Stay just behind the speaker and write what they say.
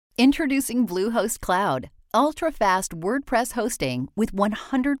Introducing Bluehost Cloud, ultra-fast WordPress hosting with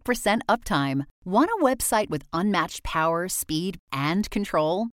 100% uptime. Want a website with unmatched power, speed, and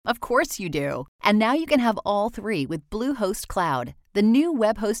control? Of course you do. And now you can have all three with Bluehost Cloud, the new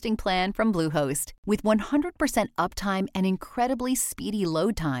web hosting plan from Bluehost. With 100% uptime and incredibly speedy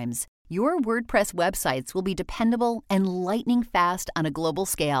load times, your WordPress websites will be dependable and lightning fast on a global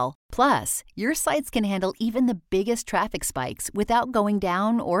scale. Plus, your sites can handle even the biggest traffic spikes without going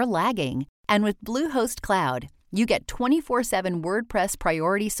down or lagging. And with Bluehost Cloud, you get 24/7 WordPress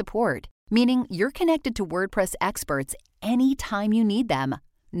priority support, meaning you're connected to WordPress experts anytime you need them.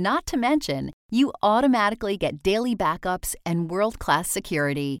 Not to mention, you automatically get daily backups and world-class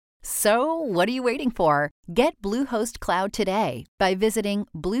security. So, what are you waiting for? Get Bluehost Cloud today by visiting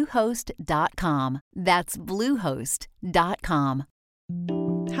Bluehost.com. That's Bluehost.com.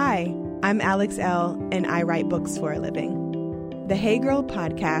 Hi, I'm Alex L., and I write books for a living. The Hey Girl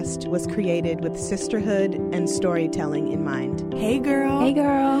podcast was created with sisterhood and storytelling in mind. Hey girl. Hey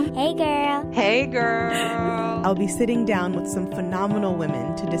girl. Hey girl. Hey girl. I'll be sitting down with some phenomenal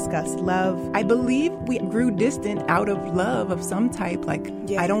women to discuss love. I believe we grew distant out of love of some type, like,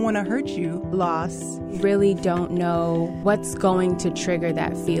 I don't want to hurt you. Loss. Really don't know what's going to trigger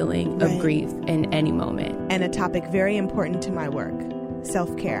that feeling of grief in any moment. And a topic very important to my work,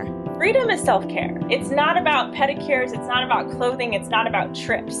 self-care. Freedom is self-care. It's not about pedicures. It's not about clothing. It's not about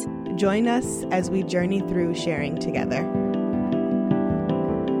trips. Join us as we journey through sharing together.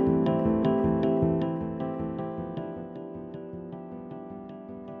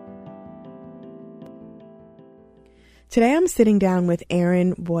 Today I'm sitting down with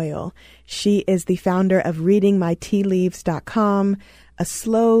Erin Boyle. She is the founder of readingmytealeaves.com, a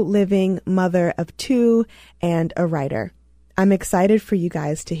slow living mother of two, and a writer. I'm excited for you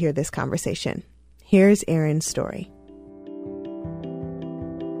guys to hear this conversation. Here's Erin's story.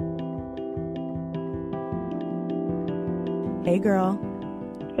 Hey, girl.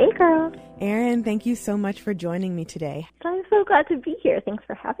 Hey, girl. Erin, thank you so much for joining me today. I'm so glad to be here. Thanks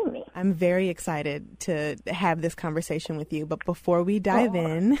for having me. I'm very excited to have this conversation with you. But before we dive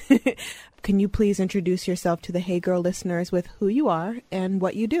in, can you please introduce yourself to the Hey Girl listeners with who you are and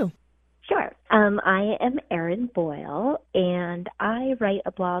what you do? Sure. I am Erin Boyle, and I write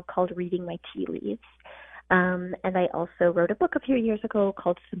a blog called Reading My Tea Leaves. And I also wrote a book a few years ago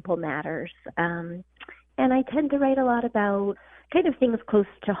called Simple Matters. And I tend to write a lot about kind of things close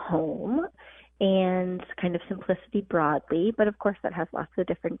to home and kind of simplicity broadly. But of course, that has lots of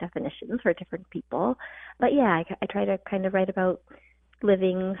different definitions for different people. But yeah, I try to kind of write about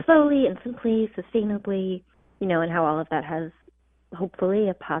living slowly and simply, sustainably, and how all of that has hopefully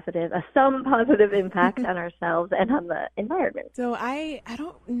some positive impact on ourselves and on the environment. So I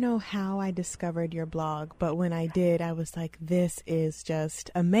don't know how I discovered your blog, but when I did, I was like, this is just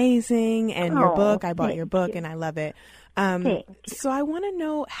amazing. And your book, I bought your book and I love it. So I want to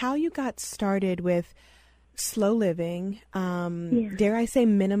know how you got started with slow living. Dare I say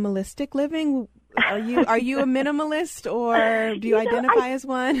minimalistic living? Are you a minimalist, or do you identify as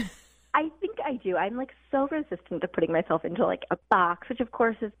one? I think I do. I'm so resistant to putting myself into a box, which of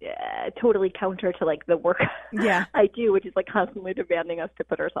course is totally counter to the work I do, which is constantly demanding us to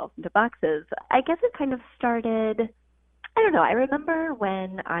put ourselves into boxes. I guess it kind of started, I don't know. I remember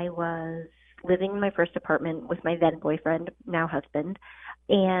when I was living in my first apartment with my then boyfriend, now husband,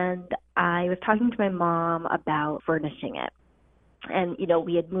 and I was talking to my mom about furnishing it. And,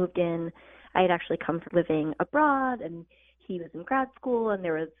 we had moved in. I had actually come from living abroad, and he was in grad school, and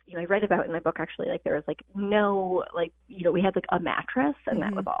there was, I read about in my book actually, there was no, we had a mattress, and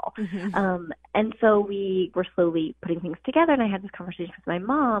that was all. And so we were slowly putting things together, and I had this conversation with my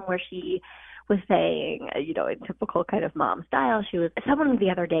mom where she was saying, in typical kind of mom style, someone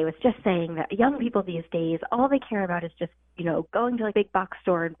the other day was just saying that young people these days, all they care about is just, going to a big box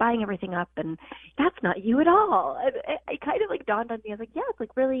store and buying everything up, and that's not you at all. And it kind of dawned on me. I was like, yeah,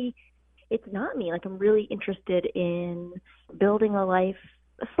 it's really, it's not me. I'm really interested in building a life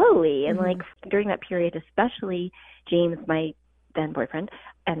slowly. And during that period, especially James, my then boyfriend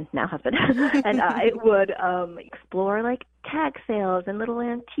and now husband, and I would explore tag sales and little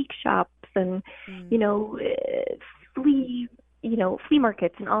antique shops and, flea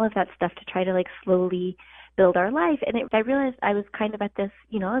markets and all of that stuff to try to slowly build our life. And I realized I was kind of at this,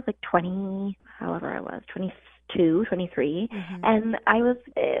 I was 20, however I was, 22, 23. And I was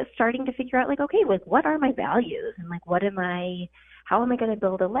starting to figure out okay, what are my values and how am I going to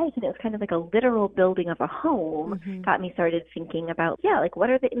build a life? And it was kind of a literal building of a home got me started thinking about, what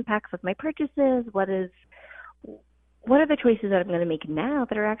are the impacts of my purchases? What are the choices that I'm going to make now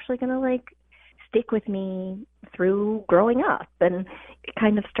that are actually going to stick with me through growing up. And it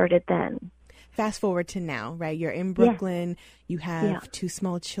kind of started then. Fast forward to now, right? You're in Brooklyn. You have 2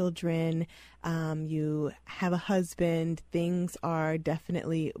 small children. You have a husband. Things are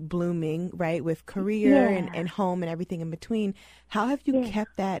definitely blooming, right? With career and home and everything in between. How have you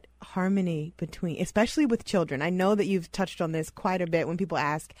kept that harmony between, especially with children? I know that you've touched on this quite a bit when people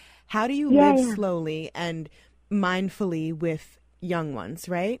ask, how do you live slowly and mindfully with young ones,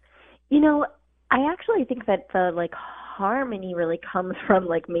 right? You know, I actually think that the harmony really comes from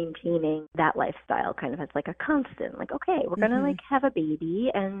maintaining that lifestyle kind of as a constant. Okay, we're gonna have a baby,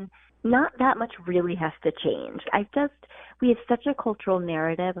 and not that much really has to change. We have such a cultural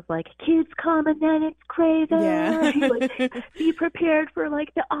narrative of kids come and then it's crazy. Yeah. Be prepared for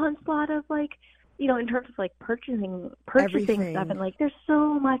the onslaught of in terms of purchasing everything. Stuff, and there's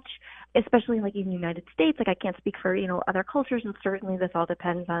so much, especially in the United States. I can't speak for other cultures, and certainly this all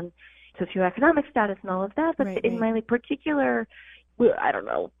depends on socioeconomic status and all of that. But in my particular, I don't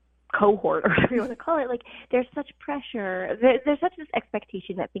know, cohort or whatever you want to call it, there's such pressure. There's such this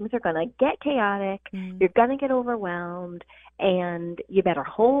expectation that things are gonna get chaotic. You're gonna get overwhelmed, and you better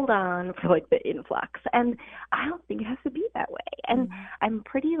hold on for the influx. And I don't think it has to be that way. And I'm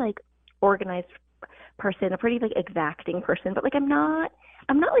pretty organized person, a pretty exacting person, but I'm not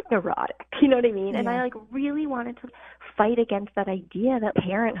neurotic, you know what I mean? And I really wanted to fight against that idea that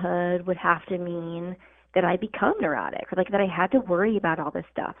parenthood would have to mean that I become neurotic, or that I had to worry about all this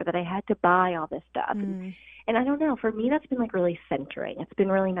stuff, or that I had to buy all this stuff. And I don't know, for me that's been really centering. It's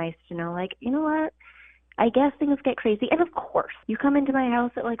been really nice to know you know what, I guess things get crazy. And of course, you come into my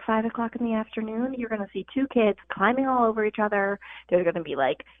house at 5 o'clock in the afternoon, you're going to see 2 kids climbing all over each other. There's going to be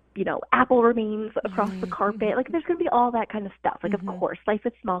apple remains across the carpet. There's going to be all that kind of stuff. Of course, life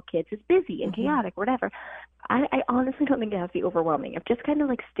with small kids is busy and chaotic, whatever. I honestly don't think it has to be overwhelming. I'm just kind of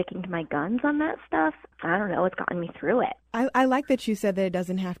sticking to my guns on that stuff. I don't know. It's gotten me through it. I like that you said that it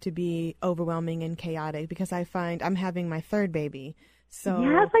doesn't have to be overwhelming and chaotic, because I find I'm having my 3rd baby. So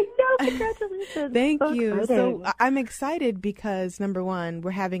yes, I know. Congratulations. Thank you. So I'm excited because, number one,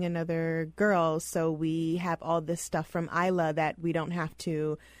 we're having another girl, so we have all this stuff from Isla that we don't have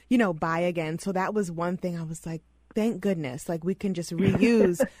to, buy again. So that was one thing I was like, thank goodness, we can just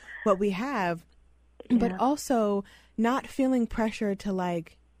reuse what we have, but also not feeling pressure to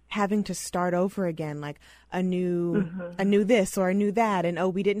having to start over again, a new this or a new that,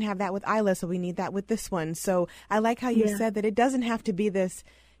 and we didn't have that with Isla, so we need that with this one. So I like how you said that it doesn't have to be this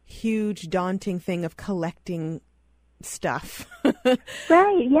huge daunting thing of collecting stuff.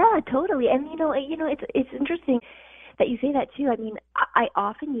 Right? Yeah, totally. And it's interesting that you say that too. I mean, I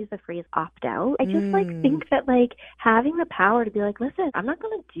often use the phrase opt out. I just think that having the power to be listen, I'm not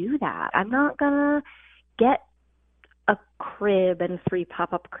going to do that. I'm not going to get a crib and 3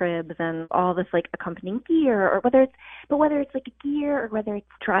 pop-up cribs and all this accompanying gear, or whether it's gear, or whether it's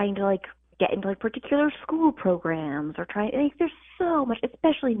trying to get into particular school programs, or there's so much,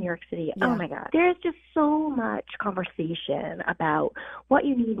 especially in New York City. Oh my God, there's just so much conversation about what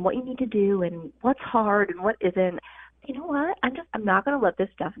you need and what you need to do and what's hard and what isn't. You know what? I'm not going to let this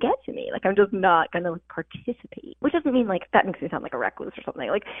stuff get to me. I'm just not going to participate, which doesn't mean that makes me sound like a recluse or something.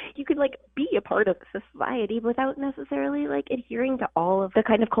 You could be a part of society without necessarily adhering to all of the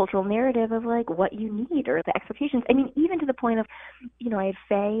kind of cultural narrative of what you need or the expectations. I mean, even to the point of, I have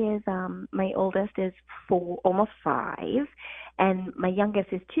Faye is, my oldest is 4, almost 5, and my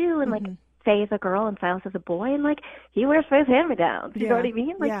youngest is 2, and Faye is a girl and Silas is a boy, and he wears Faye's hand-me-downs. You know what I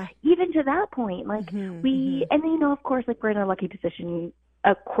mean? Even to that point, we, and of course, we're in a lucky position,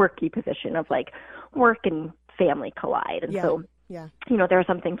 a quirky position of work and family collide, and so there are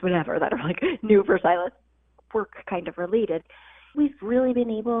some things, whatever, that are new for Silas, work kind of related. We've really been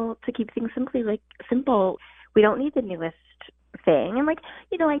able to keep things simple. We don't need the newest thing. And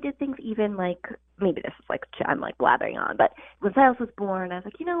I did things even maybe this is I'm blathering on, but when Silas was born, I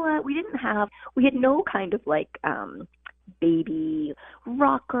was you know what, we had no kind of baby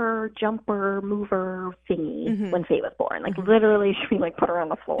rocker, jumper, mover thingy when Faye was born. Literally, we put her on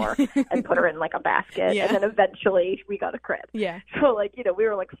the floor and put her in a basket, and then eventually we got a crib. Yeah. So we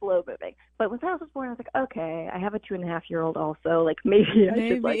were slow moving. But when Silas was born, I was okay, I have a 2.5-year-old also. Maybe I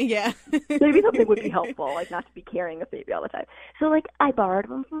should maybe something would be helpful, not to be carrying a baby all the time. So I borrowed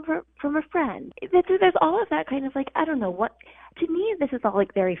them from a friend. There's all of that kind of I don't know what. To me, this is all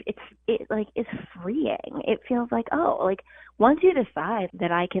very. It's freeing. It feels once you decide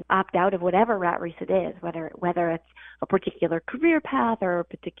that I can opt out of whatever rat race it is, whether it's a particular career path or a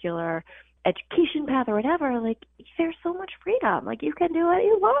particular education path or whatever, like there's so much freedom. Like you can do what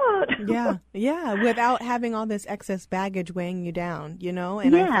you want. Yeah, without having all this excess baggage weighing you down, you know?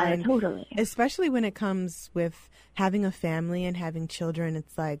 And yeah, I find, totally. especially when it comes with having a family and having children,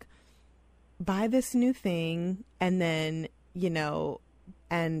 it's like, buy this new thing and then, you know,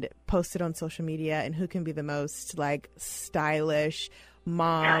 and post it on social media, and who can be the most like stylish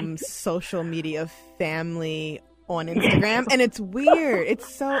mom social media family on Instagram. And it's weird.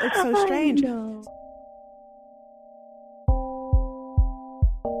 It's so strange.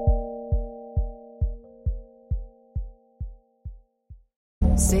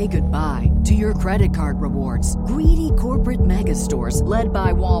 Say goodbye to your credit card rewards. Greedy corporate mega stores, led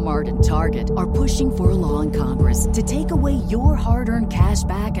by Walmart and Target, are pushing for a law in Congress to take away your hard-earned cash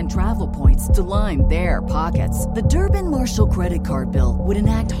back and travel points to line their pockets. The Durbin-Marshall credit card bill would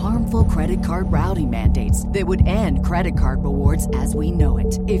enact harmful credit card routing mandates that would end credit card rewards as we know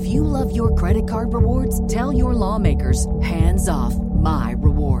it. If you love your credit card rewards, tell your lawmakers, hands off my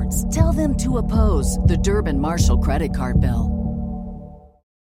rewards. Tell them to oppose the Durbin-Marshall credit card bill.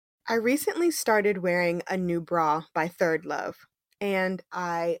 I recently started wearing a new bra by Third Love, and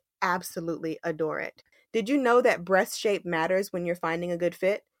I absolutely adore it. Did you know that breast shape matters when you're finding a good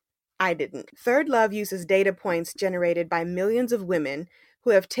fit? I didn't. Third Love uses data points generated by millions of women who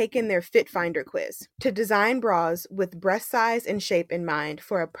have taken their Fit Finder quiz to design bras with breast size and shape in mind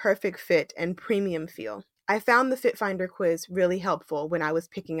for a perfect fit and premium feel. I found the Fit Finder quiz really helpful when I was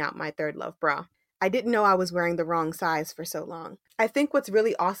picking out my Third Love bra. I didn't know I was wearing the wrong size for so long. I think what's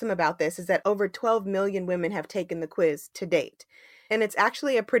really awesome about this is that over 12 million women have taken the quiz to date, and it's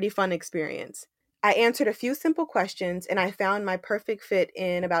actually a pretty fun experience. I answered a few simple questions, and I found my perfect fit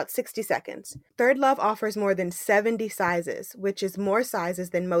in about 60 seconds. Third Love offers more than 70 sizes, which is more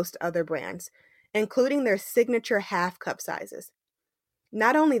sizes than most other brands, including their signature half cup sizes.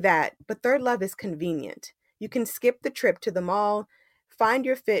 Not only that, but Third Love is convenient. You can skip the trip to the mall, find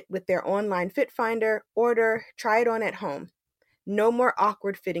your fit with their online fit finder, order, try it on at home. No more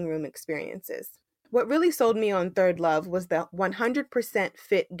awkward fitting room experiences. What really sold me on Third Love was the 100%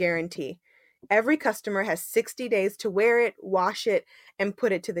 fit guarantee. Every customer has 60 days to wear it, wash it, and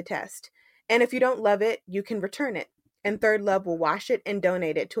put it to the test. And if you don't love it, you can return it. And Third Love will wash it and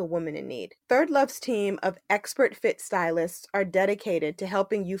donate it to a woman in need. Third Love's team of expert fit stylists are dedicated to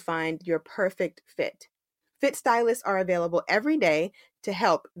helping you find your perfect fit. Fit stylists are available every day to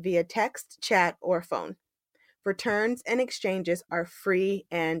help via text, chat, or phone. Returns and exchanges are free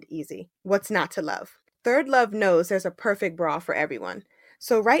and easy. What's not to love? Third Love knows there's a perfect bra for everyone.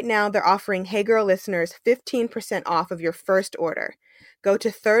 So right now they're offering Hey Girl listeners 15% off of your first order. Go to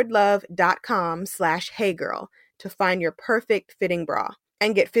thirdlove.com/heygirl to find your perfect fitting bra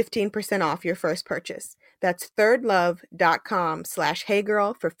and get 15% off your first purchase. That's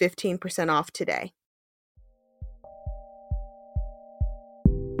thirdlove.com/heygirl for 15% off today.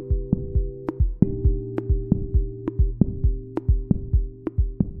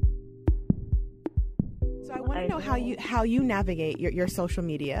 So I want to know how you navigate your social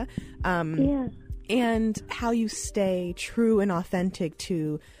media, and how you stay true and authentic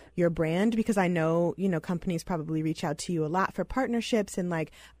to your brand, because I know, companies probably reach out to you a lot for partnerships and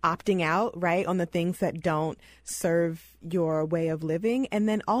like opting out, right, on the things that don't serve your way of living. And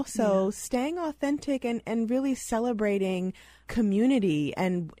then also staying authentic and really celebrating community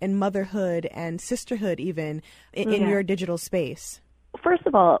and motherhood and sisterhood even in your digital space. First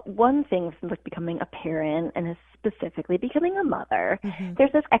of all, one thing since like becoming a parent and specifically becoming a mother,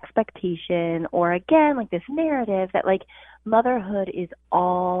 there's this expectation or again, like this narrative that like motherhood is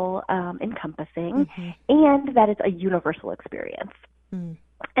all encompassing and that it's a universal experience. And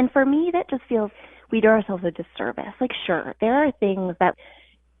for me, that just feels we do ourselves a disservice. Like, sure, there are things that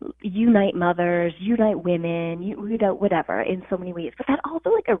unite mothers, unite women, unite whatever in so many ways, but that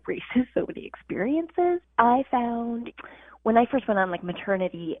also like erases so many experiences. I found when I first went on like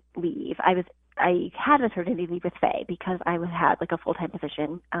maternity leave, I had maternity leave with Faye because I had like a full-time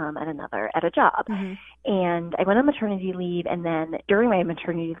position at a job. And I went on maternity leave, and then during my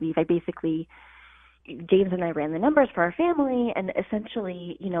maternity leave, James and I ran the numbers for our family, and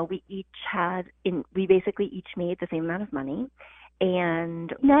essentially, we basically each made the same amount of money,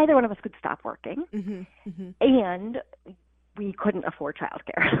 and neither one of us could stop working. And we couldn't afford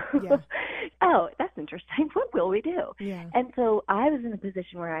childcare. Oh, that's interesting. What will we do? And so I was in a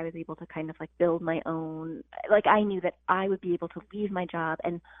position where I was able to kind of like build my own, like I knew that I would be able to leave my job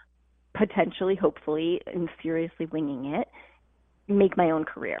and potentially, hopefully, and seriously winging it, make my own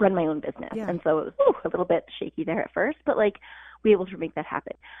career, run my own business. And so it was a little bit shaky there at first, but like we were able to make that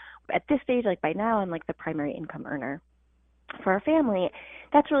happen. At this stage, like by now, I'm like the primary income earner. for our family.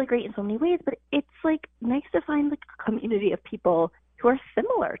 That's really great in so many ways, but it's like nice to find like a community of people who are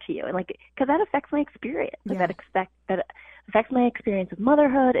similar to you, and like, because that affects my experience. Like, that affects my experience of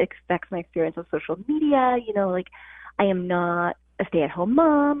motherhood. It affects my experience of social media. You know, like, I am not a stay-at-home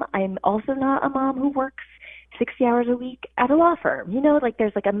mom. I'm also not a mom who works 60 hours a week at a law firm. You know, like,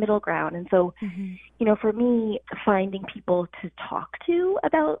 there's like a middle ground. And so, you know, for me, finding people to talk to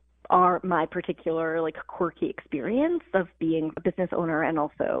about my particular like quirky experience of being a business owner and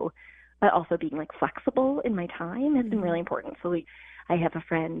also being like flexible in my time has been really important. So I have a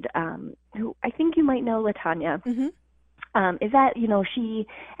friend who I think you might know, LaTanya. Is that, you know, she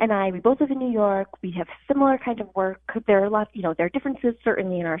and I, we both live in New York. We have similar kind of work. There are a lot, you know, there are differences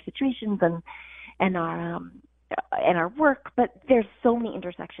certainly in our situations and our work, but there's so many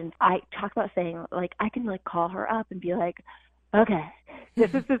intersections. I talk about saying, like, I can like call her up and be like, okay,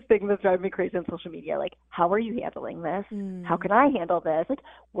 this is this thing that's driving me crazy on social media. Like, how are you handling this? How can I handle this? Like,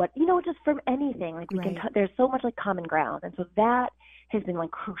 what, you know, just from anything. Like, we can. There's so much like common ground, and so that has been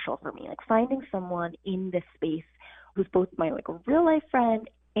like crucial for me. Like, finding someone in this space who's both my like real life friend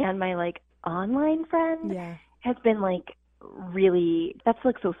and my like online friend has been like really. That's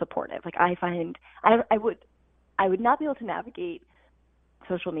like so supportive. Like, I find I would not be able to navigate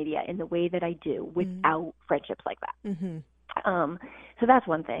social media in the way that I do without friendships like that. So that's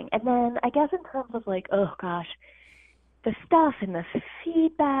one thing. And then I guess in terms of like, oh gosh, the stuff and the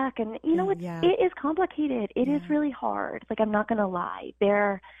feedback and, you know, it is complicated. It is really hard. Like, I'm not going to lie.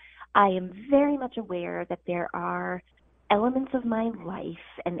 I am very much aware that there are elements of my life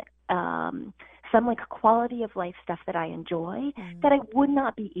and some like quality of life stuff that I enjoy that I would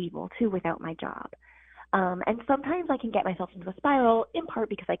not be able to without my job. And sometimes I can get myself into a spiral, in part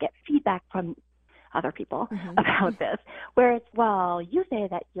because I get feedback from other people about this, where it's, well, you say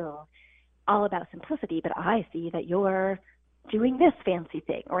that you're all about simplicity, but I see that you're doing this fancy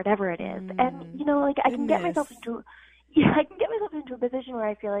thing or whatever it is. And, you know, like, I can get myself into a position where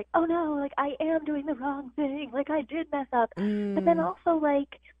I feel like, oh no, like, I am doing the wrong thing. Like, I did mess up. But then also,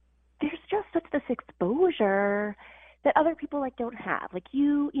 like, there's just such this exposure that other people like don't have. Like,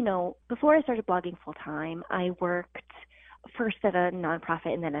 you know, before I started blogging full time, I worked first at a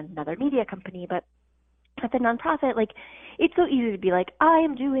nonprofit and then another media company. But at the nonprofit, like, it's so easy to be like, I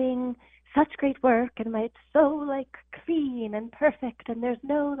am doing such great work and it's so like clean and perfect and there's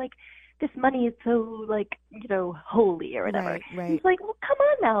no like, this money is so like, you know, holy or whatever. Right. It's like, well, come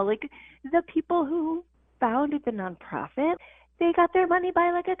on now. Like, the people who founded the nonprofit, they got their money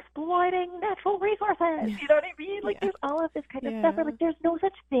by like exploiting natural resources. You know what I mean? Like, there's all of this kind of stuff where like, there's no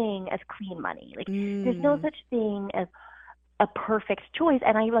such thing as clean money. Like, there's no such thing as a perfect choice.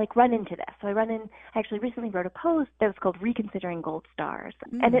 And I like run into this. So I actually recently wrote a post that was called Reconsidering Gold Stars.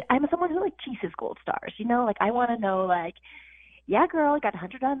 And I'm someone who like chases gold stars, you know, like, I want to know, like, yeah, girl, I got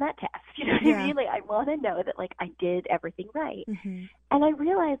 100 on that test. You know what I mean? Like, I want to know that like I did everything right. And I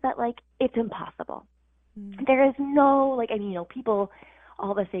realized that like it's impossible. There is no, like, I mean, you know, people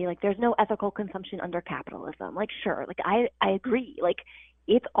all the say like there's no ethical consumption under capitalism. Like, sure, like I agree. Like,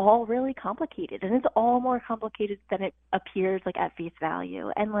 it's all really complicated, and it's all more complicated than it appears like at face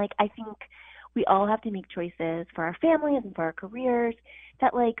value. And like, I think we all have to make choices for our families and for our careers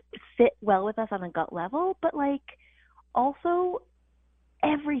that like sit well with us on a gut level, but like also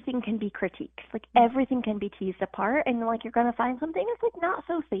everything can be critiqued. Like, everything can be teased apart, and like, you're going to find something that's like not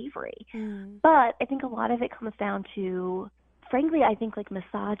so savory. But I think a lot of it comes down to, frankly, I think like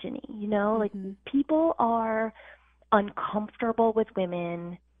misogyny, you know, like people are uncomfortable with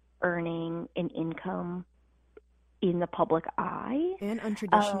women earning an income in the public eye. And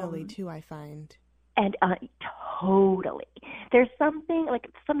untraditionally too, I find. And totally. There's something, like,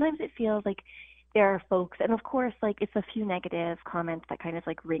 sometimes it feels like there are folks, and of course, like, it's a few negative comments that kind of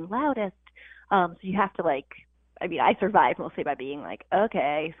like ring loudest. So you have to like, I mean, I survive mostly by being like,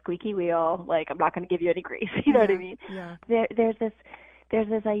 okay, squeaky wheel, like, I'm not going to give you any grief. You know what I mean? Yeah. There's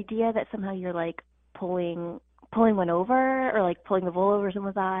this idea that somehow you're like pulling one over, or like pulling the wool over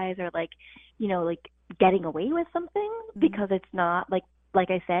someone's eyes, or like, you know, like getting away with something because it's not like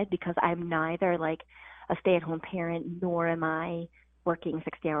I said, because I'm neither like a stay-at-home parent nor am I working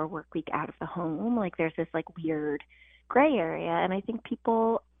 60-hour work week out of the home. Like, there's this like weird gray area, and I think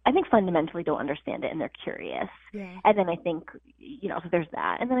people fundamentally don't understand it, and they're curious. Yeah. And then I think, you know, so there's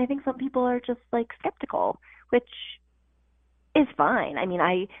that. And then I think some people are just like skeptical, which is fine. I mean,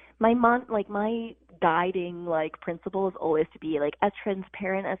 my guiding like principle is always to be like as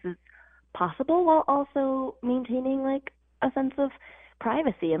transparent as is possible, while also maintaining like a sense of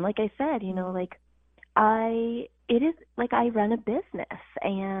privacy. And like I said, you know, like I run a business,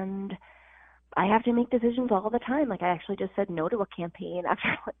 and I have to make decisions all the time. Like I actually just said no to a campaign after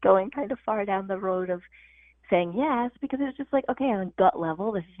like going kind of far down the road of saying yes, because it's just like, okay, on a gut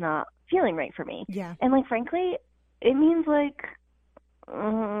level, this is not feeling right for me. Yeah. And like, frankly, it means like,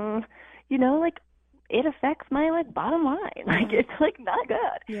 like it affects my like bottom line. Like it's like not good.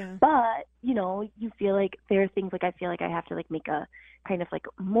 Yeah. But, you feel like there are things like I feel like I have to like make a kind of like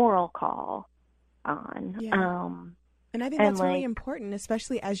moral call on. Yeah. And I think that's really important,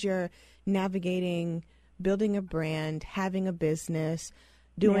 especially as you're navigating building a brand, having a business,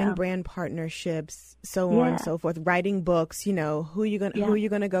 doing brand partnerships, so on and so forth, writing books, who you going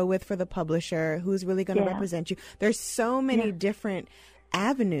to go with for the publisher, who's really going to represent you. There's so many different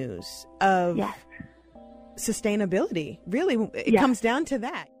avenues of sustainability. Really, it comes down to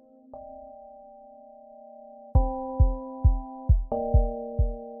that.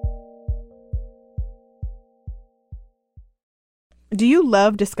 Do you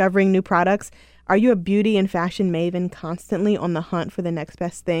love discovering new products? Are you a beauty and fashion maven constantly on the hunt for the next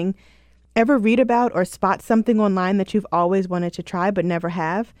best thing? Ever read about or spot something online that you've always wanted to try but never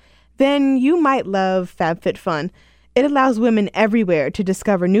have? Then you might love FabFitFun. It allows women everywhere to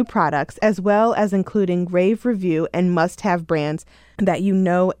discover new products as well as including rave review and must-have brands that you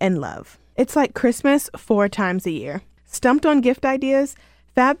know and love. It's like Christmas 4 times a year. Stumped on gift ideas?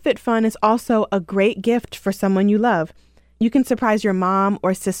 FabFitFun is also a great gift for someone you love. You can surprise your mom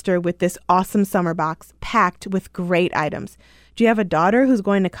or sister with this awesome summer box packed with great items. Do you have a daughter who's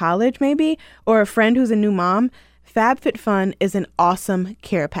going to college maybe, or a friend who's a new mom? FabFitFun is an awesome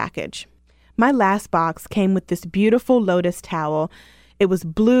care package. My last box came with this beautiful lotus towel. It was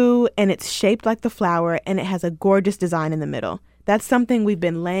blue and it's shaped like the flower and it has a gorgeous design in the middle. That's something we've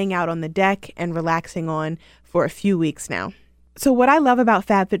been laying out on the deck and relaxing on for a few weeks now. So what I love about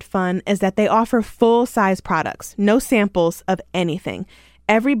FabFitFun is that they offer full-size products, no samples of anything.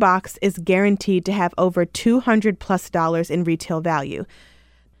 Every box is guaranteed to have over $200+ in retail value.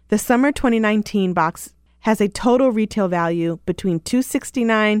 The summer 2019 box has a total retail value between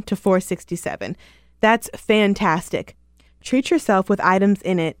 $269 to $467. That's fantastic. Treat yourself with items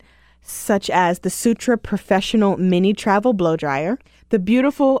in it such as the Sutra Professional Mini Travel Blow Dryer, the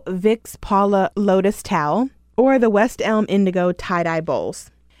beautiful Vicks Paula Lotus Towel, or the West Elm Indigo tie-dye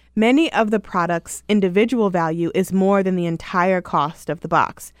bowls. Many of the products' individual value is more than the entire cost of the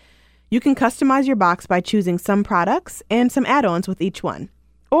box. You can customize your box by choosing some products and some add-ons with each one.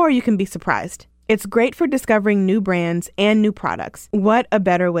 Or you can be surprised. It's great for discovering new brands and new products. What a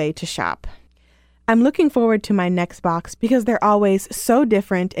better way to shop. I'm looking forward to my next box because they're always so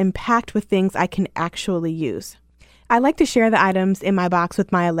different and packed with things I can actually use. I like to share the items in my box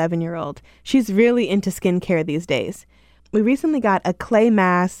with my 11-year-old. She's really into skincare these days. We recently got a clay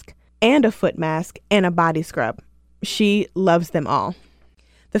mask and a foot mask and a body scrub. She loves them all.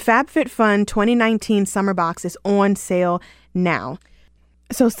 The FabFitFun 2019 summer box is on sale now.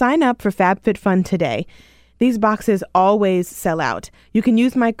 So sign up for FabFitFun today. These boxes always sell out. You can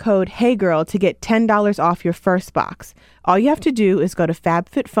use my code HeyGirl to get $10 off your first box. All you have to do is go to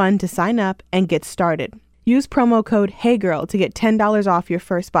FabFitFun to sign up and get started. Use promo code HeyGirl to get $10 off your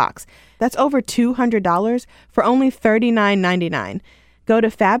first box. That's over $200 for only $39.99. Go to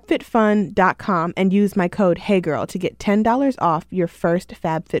fabfitfun.com and use my code HeyGirl to get $10 off your first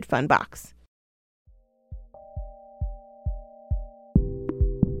FabFitFun box.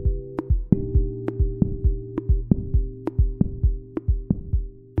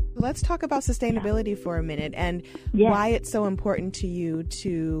 Let's talk about sustainability for a minute and why it's so important to you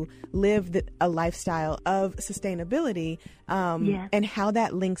to live a lifestyle of sustainability and how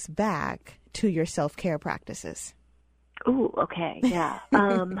that links back to your self-care practices. Ooh, okay, yeah.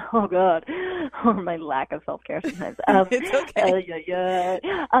 Oh, God. Or my lack of self-care sometimes. It's okay.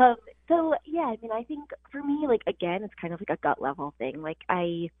 So, I mean, I think for me, like, again, it's kind of like a gut level thing. Like,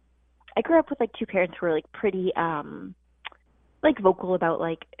 I grew up with, like, 2 parents who were, like, pretty like vocal about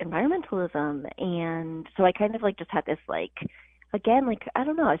like environmentalism, and so I kind of like just had this like, again, like I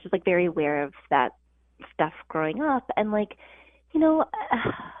don't know, I was just like very aware of that stuff growing up, and like, we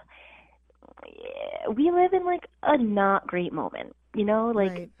live in like a not great moment,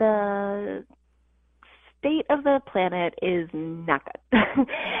 like right. The state of the planet is not good.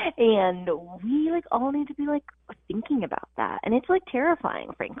 And we like all need to be like thinking about that, and it's like terrifying,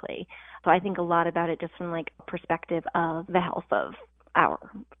 frankly. So I think a lot about it just from like perspective of the health of our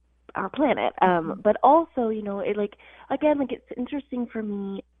planet, but also it like again like it's interesting for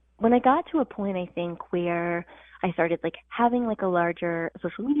me when I got to a point, I think, where I started like having like a larger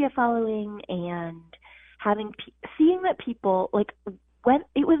social media following and having seeing that people like when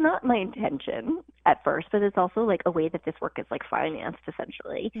it was not my intention at first, but it's also like a way that this work is like financed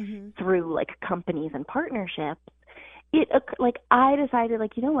essentially through like companies and partnerships. I decided,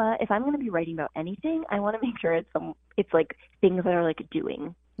 like, you know what, if I'm going to be writing about anything, I want to make sure it's like things that are like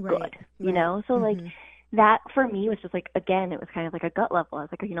doing good, you know? So like that for me was just like, again, it was kind of like a gut level. I was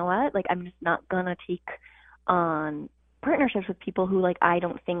like, you know what, like, I'm just not going to take on partnerships with people who like I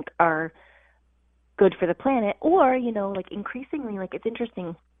don't think are good for the planet, or, you know, like increasingly, like it's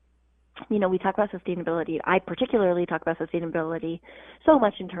interesting, you know, we talk about sustainability. I particularly talk about sustainability so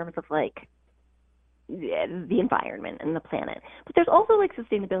much in terms of like the environment and the planet, but there's also like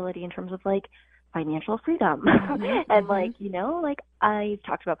sustainability in terms of like financial freedom and like, you know, like I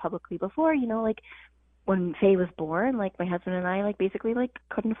talked about publicly before, you know, like when Faye was born, like my husband and I like basically like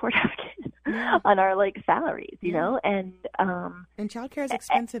couldn't afford to have kids on our like salaries, you know, and childcare is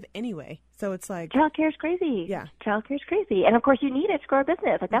expensive anyway, so it's like childcare is crazy. Yeah, childcare is crazy, and of course you need it to grow a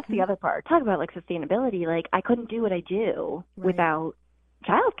business. Like that's the other part. Talk about like sustainability. Like I couldn't do what I do without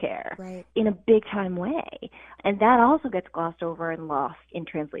childcare in a big time way, and that also gets glossed over and lost in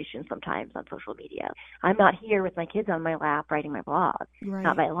translation sometimes on social media. I'm not here with my kids on my lap writing my blog,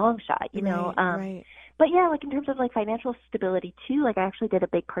 not by a long shot, you know. But yeah, like in terms of like financial stability too, like I actually did a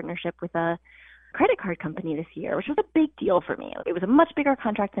big partnership with a credit card company this year, which was a big deal for me. It was a much bigger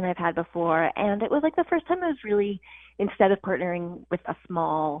contract than I've had before, and it was like the first time I was really, instead of partnering with a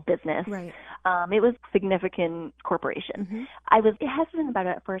small business, it was a significant corporation. I was hesitant about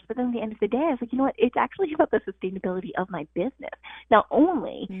it at first, but then at the end of the day, I was like, you know what, it's actually about the sustainability of my business. Not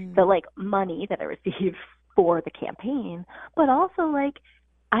only the like money that I received for the campaign, but also like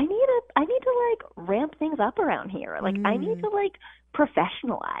I need to like ramp things up around here. Like I need to like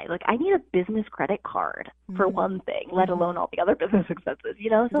professionalize. Like I need a business credit card for one thing, let alone all the other business expenses, you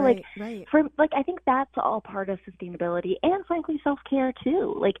know? So for like I think that's all part of sustainability and frankly self-care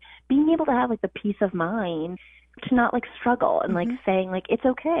too. Like being able to have like the peace of mind to not like struggle and like saying like it's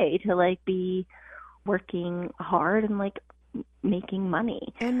okay to like be working hard and like making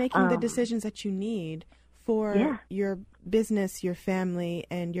money and making the decisions that you need for your business, your family,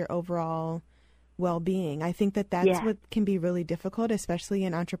 and your overall well-being. I think that that's what can be really difficult, especially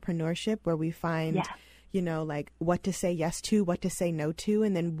in entrepreneurship, where we find, you know, like what to say yes to, what to say no to,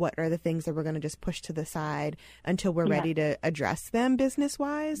 and then what are the things that we're going to just push to the side until we're ready to address them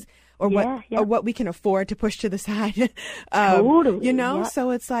business-wise, or what we can afford to push to the side. Totally. You know,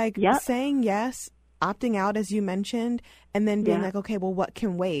 so it's like saying yes, opting out, as you mentioned, and then being like, okay, well, what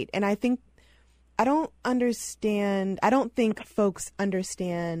can wait? And I don't think folks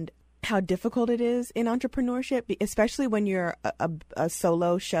understand how difficult it is in entrepreneurship, especially when you're a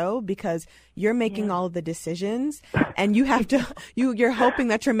solo show, because you're making all of the decisions and you have to, you're hoping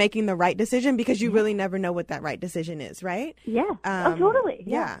that you're making the right decision because you really never know what that right decision is, right? Yeah. Totally.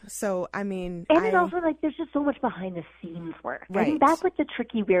 Yeah. So, I mean. And it's also like there's just so much behind the scenes work. Right. I think that's like the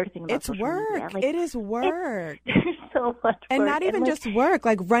tricky, weird thing about social media. Like, it is work. There's so much work. And not even just work,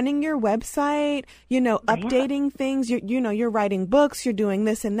 like running your website, you know, updating things. You're writing books, you're doing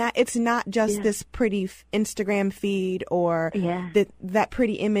this and that. It's not just this pretty Instagram feed or that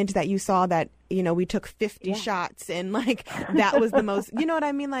pretty image that you saw that, you know, we took 50 shots and like that was the most, you know what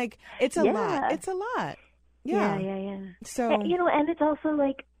I mean? Like it's a lot. It's a lot. Yeah. So, and, you know, and it's also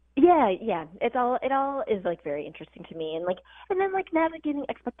like, it all is like very interesting to me. And then like navigating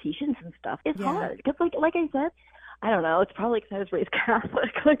expectations and stuff is hard. Because like I said, I don't know, it's probably because I was raised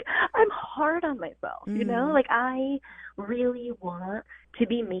Catholic. Like, I'm hard on myself, you know? Like, I really want to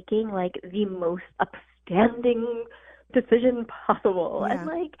be making, like, the most upstanding decision possible. And,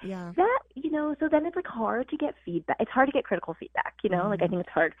 like, that, you know, so then it's, like, hard to get feedback. It's hard to get critical feedback, you know? Like, I think it's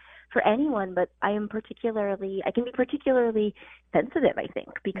hard for anyone, but I can be particularly sensitive, I think,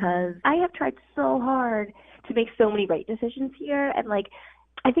 because I have tried so hard to make so many right decisions here. And, like,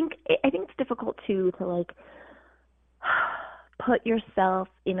 I think it's difficult, too, to, like, put yourself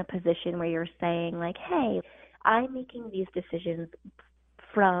in a position where you're saying like, hey, I'm making these decisions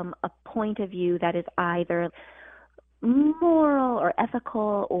from a point of view that is either moral or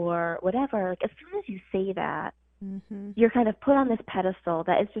ethical or whatever. Like as soon as you say that, you're kind of put on this pedestal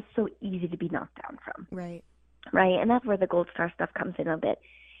that is just so easy to be knocked down from. Right. And that's where the gold star stuff comes in a bit.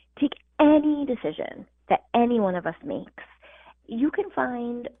 Take any decision that any one of us makes. You can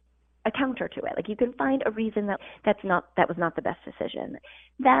find a counter to it. Like you can find a reason that was not the best decision.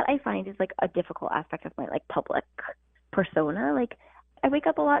 That I find is like a difficult aspect of my like public persona. Like I wake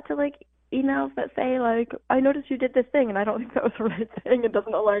up a lot to like emails that say like, I noticed you did this thing and I don't think that was the right thing. It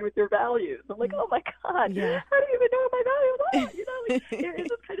doesn't align with your values. I'm like, oh my God, how do you even know what my values are? You know, like there is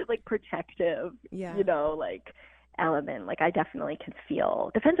this kind of like protective, you know, like element, like I definitely can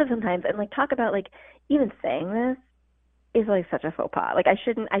feel defensive sometimes, and like talk about like even saying this is like such a faux pas. Like I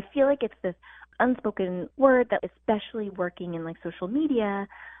feel like it's this unspoken word that, especially working in like social media,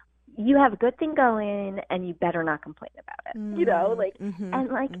 you have a good thing going and you better not complain about it, you know, like, and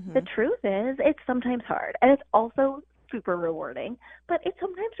like the truth is it's sometimes hard, and it's also super rewarding, but it's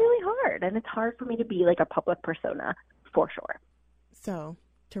sometimes really hard, and it's hard for me to be like a public persona for sure. So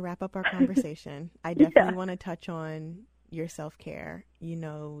to wrap up our conversation, I definitely want to touch on your self-care. You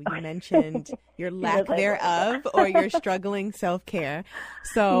know, you mentioned your lack thereof or your struggling self-care.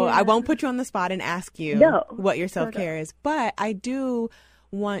 So I won't put you on the spot and ask you what your self-care is, but I do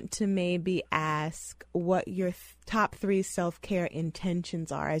want to maybe ask what your top 3 self-care intentions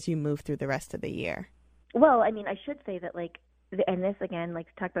are as you move through the rest of the year. Well, I mean, I should say that, like, and this, again, like,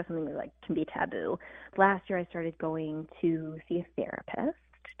 to talk about something that, like, can be taboo. Last year I started going to see a therapist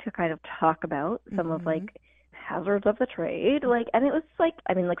to kind of talk about some of, like, hazards of the trade, like, and it was like,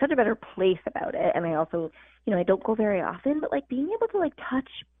 I mean, like, such a better place about it. And I also, you know, I don't go very often, but like being able to like touch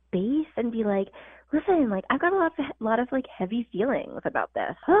base and be like, listen, like I've got a lot of like heavy feelings about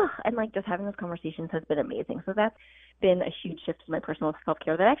this, and like just having those conversations has been amazing. So that's been a huge shift in my personal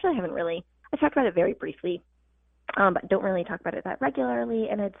self-care that I actually haven't really, I talked about it very briefly, but don't really talk about it that regularly,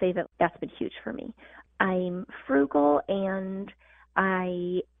 and I'd say that that's been huge for me. I'm frugal, and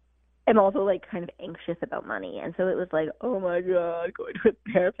I am also like kind of anxious about money, and so it was like, oh my god, going to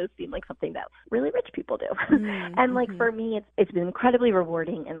a therapist seemed like something that really rich people do. And like for me, it's been incredibly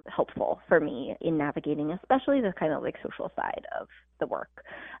rewarding and helpful for me in navigating, especially the kind of like social side of the work.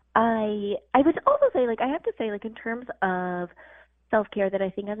 I would also say, like, I have to say, like, in terms of self-care that I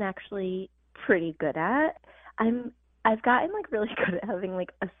think I'm actually pretty good at, I've gotten like really good at having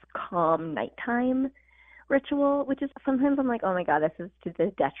like a calm nighttime ritual, which is sometimes I'm like, oh my god, this is to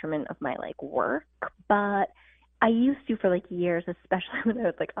the detriment of my like work. But I used to for like years, especially when I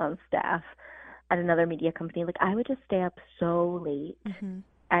was like on staff at another media company, like I would just stay up so late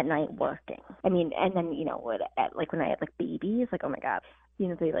at night working. I mean, and then, you know, like when I had like babies, like, oh my god, you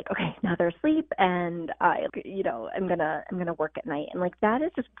know, they're like, okay, now they're asleep, and I, you know, I'm gonna work at night, and like that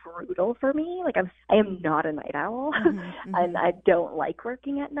is just brutal for me. Like I am not a night owl, and I don't like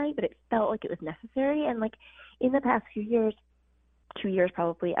working at night, but it felt like it was necessary. And like in the past few years, 2 years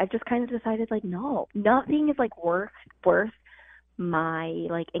probably, I've just kind of decided like, no, nothing is like worth my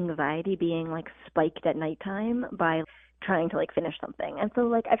like anxiety being like spiked at nighttime by trying to like finish something. And so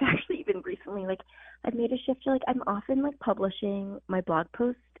like I've actually even recently, like I've made a shift to like I'm often like publishing my blog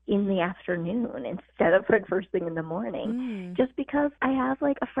posts in the afternoon instead of like first thing in the morning, just because I have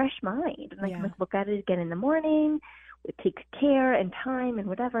like a fresh mind, and I can like look at it again in the morning. It takes care and time and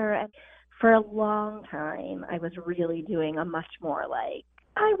whatever. And for a long time I was really doing a much more like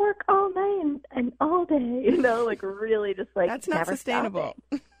I work all night and all day, you know, like really just like that's not sustainable.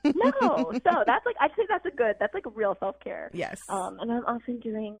 No, so that's like, I'd say that's like a real self-care. Yes. And I'm often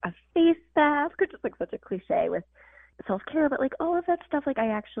doing a face mask, which is like such a cliche with self-care, but like all of that stuff, like I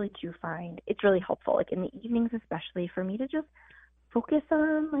actually do find it's really helpful, like in the evenings especially, for me to just focus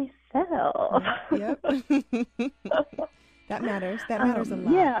on myself. Yep. That matters. That matters a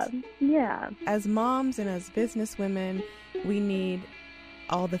lot. Yeah. As moms and as business women, we need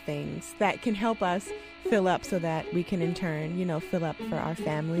all the things that can help us fill up so that we can in turn, you know, fill up for our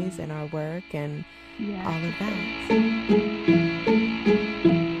families and our work and all of that.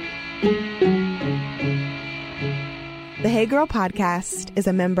 The Hey Girl podcast is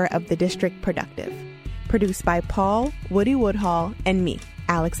a member of the District Productive, produced by Paul Woody Woodhall and me,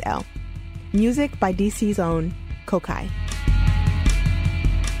 Alex L. Music by DC's own Kokai.